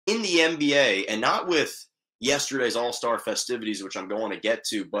in the NBA, and not with yesterday's All-Star festivities, which I'm going to get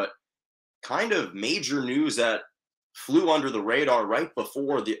to, but kind of major news that flew under the radar right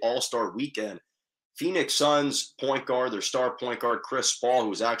before the All-Star weekend. Phoenix Suns point guard, their star point guard, Chris Paul, who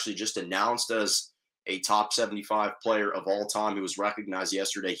was actually just announced as a top 75 player of all time, who was recognized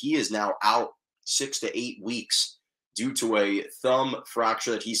yesterday. He is now out 6 to 8 weeks due to a thumb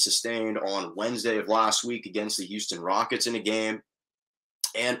fracture that he sustained on Wednesday of last week against the Houston Rockets in a game.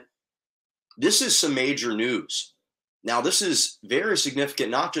 And this is some major news. Now, this is very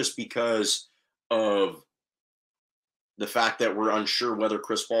significant, not just because of the fact that we're unsure whether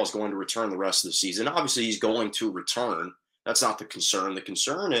Chris Paul is going to return the rest of the season. Obviously, he's going to return. That's not the concern. The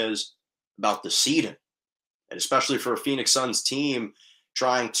concern is about the seeding, and especially for a Phoenix Suns team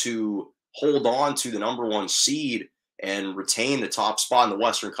trying to hold on to the number one seed and retain the top spot in the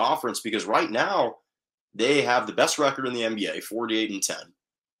Western Conference, because right now they have the best record in the NBA, 48-10.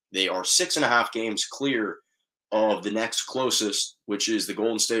 They are 6.5 games clear of the next closest, which is the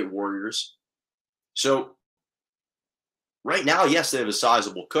Golden State Warriors. So right now, yes, they have a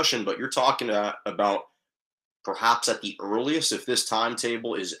sizable cushion, but you're talking about perhaps at the earliest, if this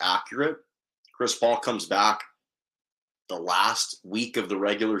timetable is accurate, Chris Paul comes back the last week of the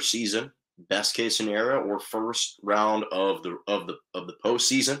regular season, best case scenario, or first round of the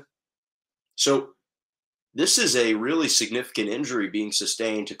postseason. So this is a really significant injury being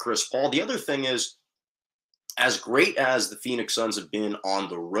sustained to Chris Paul. The other thing is, as great as the Phoenix Suns have been on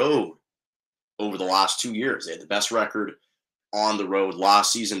the road over the last 2 years, they had the best record on the road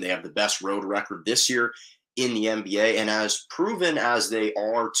last season. They have the best road record this year in the NBA. And as proven as they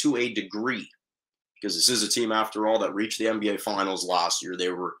are to a degree, because this is a team, after all, that reached the NBA Finals last year.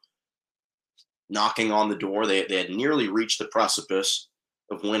 They were knocking on the door. They had nearly reached the precipice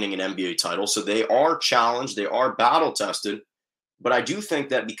of winning an NBA title. So they are challenged. They are battle-tested. But I do think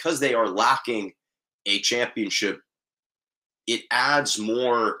that because they are lacking a championship, it adds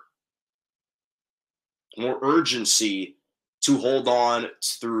more urgency to hold on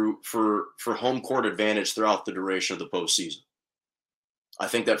for home court advantage throughout the duration of the postseason. I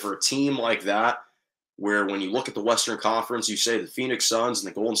think that for a team like that, where when you look at the Western Conference, you say the Phoenix Suns and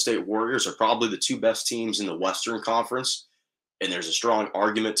the Golden State Warriors are probably the two best teams in the Western Conference, and there's a strong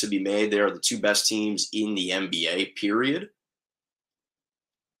argument to be made they are the two best teams in the NBA, period,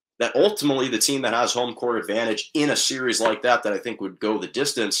 that ultimately the team that has home court advantage in a series like that I think would go the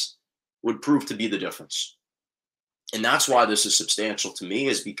distance would prove to be the difference. And that's why this is substantial to me,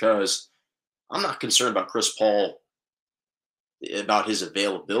 is because I'm not concerned about Chris Paul, about his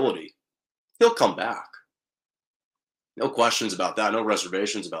availability. He'll come back. No questions about that, no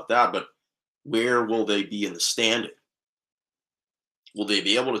reservations about that, but where will they be in the standing? Will they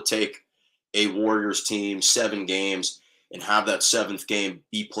be able to take a Warriors team 7 games and have that 7th game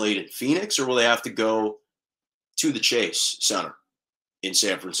be played in Phoenix, or will they have to go to the Chase Center in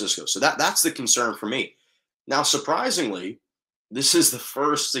San Francisco? So that's the concern for me. Now, surprisingly, this is the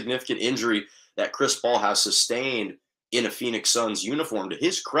first significant injury that Chris Paul has sustained in a Phoenix Suns uniform. To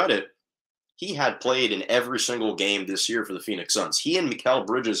his credit, he had played in every single game this year for the Phoenix Suns. He and Mikal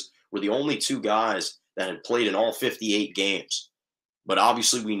Bridges were the only two guys that had played in all 58 games. But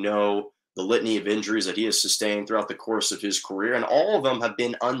obviously we know the litany of injuries that he has sustained throughout the course of his career, and all of them have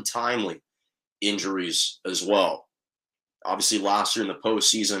been untimely injuries as well. Obviously last year in the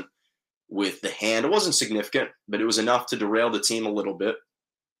postseason with the hand, it wasn't significant, but it was enough to derail the team a little bit.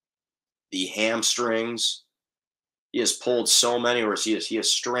 The hamstrings, he has pulled so many, or he has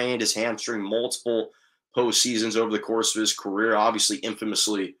strained his hamstring multiple postseasons over the course of his career, obviously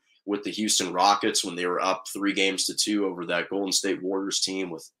infamously with the Houston Rockets when they were up 3-2 over that Golden State Warriors team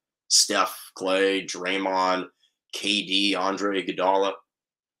with Steph, Clay, Draymond, KD, Andre Iguodala.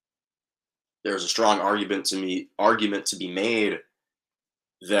 There's a strong argument to be made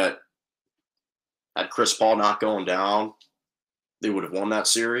that had Chris Paul not going down, they would have won that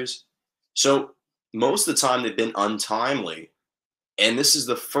series. So most of the time they've been untimely, and this is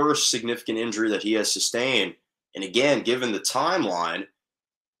the first significant injury that he has sustained. And again, given the timeline,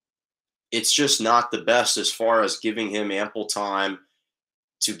 it's just not the best as far as giving him ample time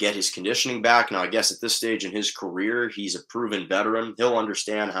to get his conditioning back. Now, I guess at this stage in his career, he's a proven veteran. He'll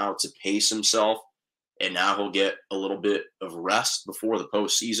understand how to pace himself, and now he'll get a little bit of rest before the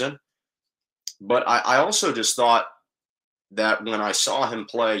postseason. But I also just thought that when I saw him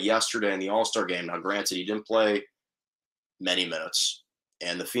play yesterday in the All-Star game, now granted, he didn't play many minutes,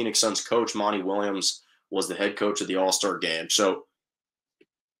 and the Phoenix Suns coach, Monty Williams, was the head coach of the All-Star game. So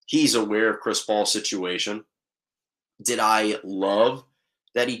he's aware of Chris Paul's situation. Did I love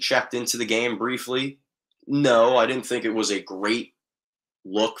that he checked into the game briefly? No, I didn't think it was a great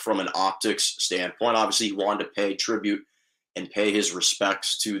look from an optics standpoint. Obviously, he wanted to pay tribute and pay his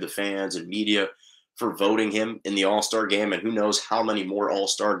respects to the fans and media for voting him in the All-Star game. And who knows how many more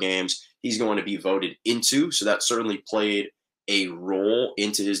All-Star games he's going to be voted into. So that certainly played a role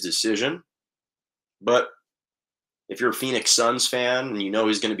into his decision. But if you're a Phoenix Suns fan and you know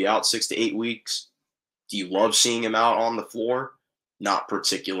he's going to be out 6 to 8 weeks, do you love seeing him out on the floor? Not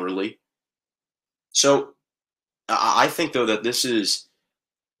particularly. So I think, though, that this is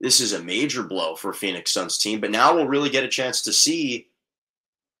a major blow for Phoenix Suns team. But now we'll really get a chance to see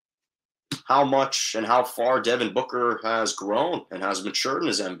how much and how far Devin Booker has grown and has matured in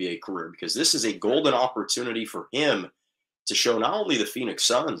his NBA career, because this is a golden opportunity for him to show not only the Phoenix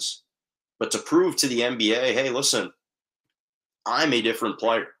Suns, but to prove to the NBA, hey, listen, I'm a different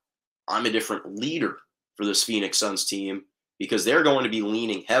player. I'm a different leader for this Phoenix Suns team, because they're going to be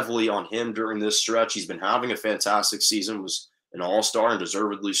leaning heavily on him during this stretch. He's been having a fantastic season, was an all-star and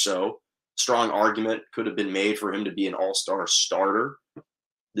deservedly so. Strong argument could have been made for him to be an all-star starter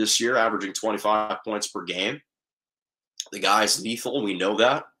this year, averaging 25 points per game. The guy's lethal. We know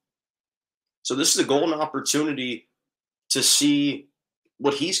that. So this is a golden opportunity to see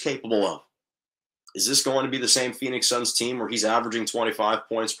what he's capable of. Is this going to be the same Phoenix Suns team where he's averaging 25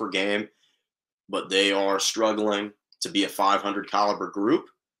 points per game, but they are struggling to be a 500 caliber group?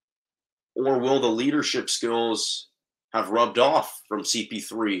 Or will the leadership skills have rubbed off from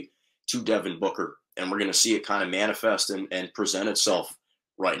CP3 to Devin Booker? And we're going to see it kind of manifest and present itself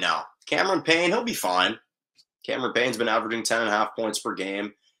right now. Cameron Payne, he'll be fine. Cameron Payne's been averaging 10.5 points per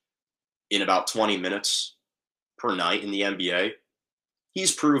game in about 20 minutes per night in the NBA.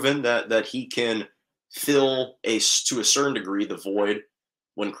 He's proven that he can fill, to a certain degree, the void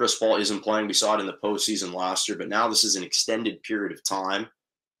when Chris Paul isn't playing. We saw it in the postseason last year, but now this is an extended period of time.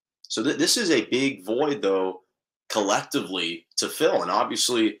 So this is a big void, though, collectively to fill. And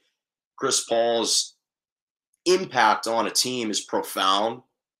obviously, Chris Paul's impact on a team is profound.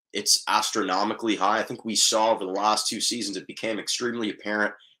 It's astronomically high. I think we saw over the last 2 seasons, it became extremely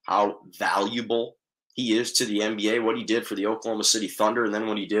apparent how valuable he is to the NBA, what he did for the Oklahoma City Thunder, and then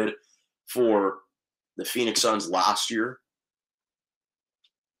what he did for the Phoenix Suns last year.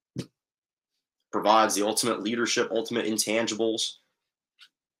 Provides the ultimate leadership, ultimate intangibles.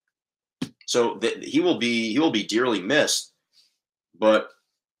 So he will be dearly missed. But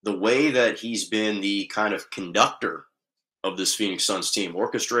the way that he's been the kind of conductor of this Phoenix Suns team,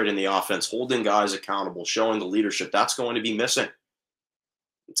 orchestrating the offense, holding guys accountable, showing the leadership, that's going to be missing.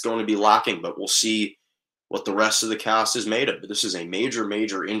 It's going to be lacking, but we'll see what the rest of the cast is made of. But this is a major,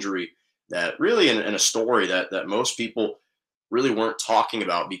 major injury that really, in a story that most people really weren't talking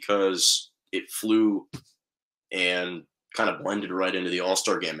about, because it flew and kind of blended right into the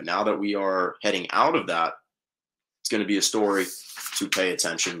All-Star game. And now that we are heading out of that, it's going to be a story to pay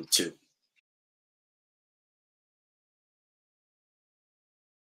attention to.